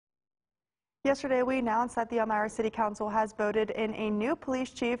Yesterday, we announced that the Elmira City Council has voted in a new police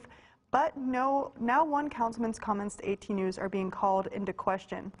chief, but now one councilman's comments to 18 News are being called into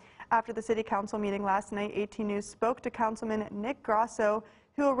question. After the City Council meeting last night, 18 News spoke to Councilman Nick Grosso,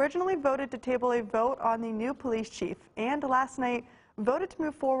 who originally voted to table a vote on the new police chief, and last night voted to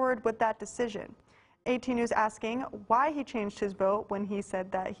move forward with that decision. 18 News asking why he changed his vote when he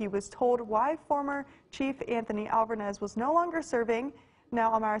said that he was told why former Chief Anthony Alvernaz was no longer serving.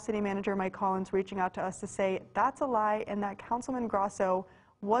 Now, Elmira City Manager Mike Collins reaching out to us to say that's a lie and that Councilman Grosso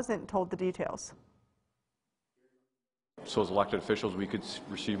wasn't told the details. So as elected officials, we could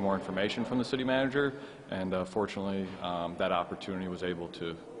receive more information from the city manager, and fortunately, that opportunity was able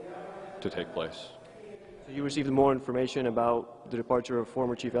to take place. So you received more information about the departure of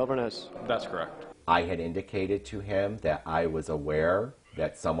former Chief Alvernaz? That's correct. I had indicated to him that I was aware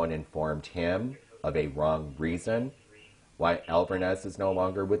that someone informed him of a wrong reason why Alvernaz is no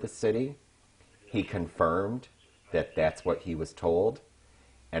longer with the city. He confirmed that that's what he was told,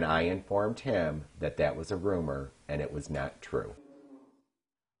 and I informed him that that was a rumor and it was not true.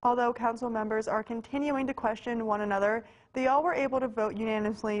 Although council members are continuing to question one another, they all were able to vote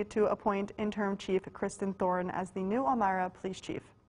unanimously to appoint interim chief Kristen Thorne as the new Elmira police chief.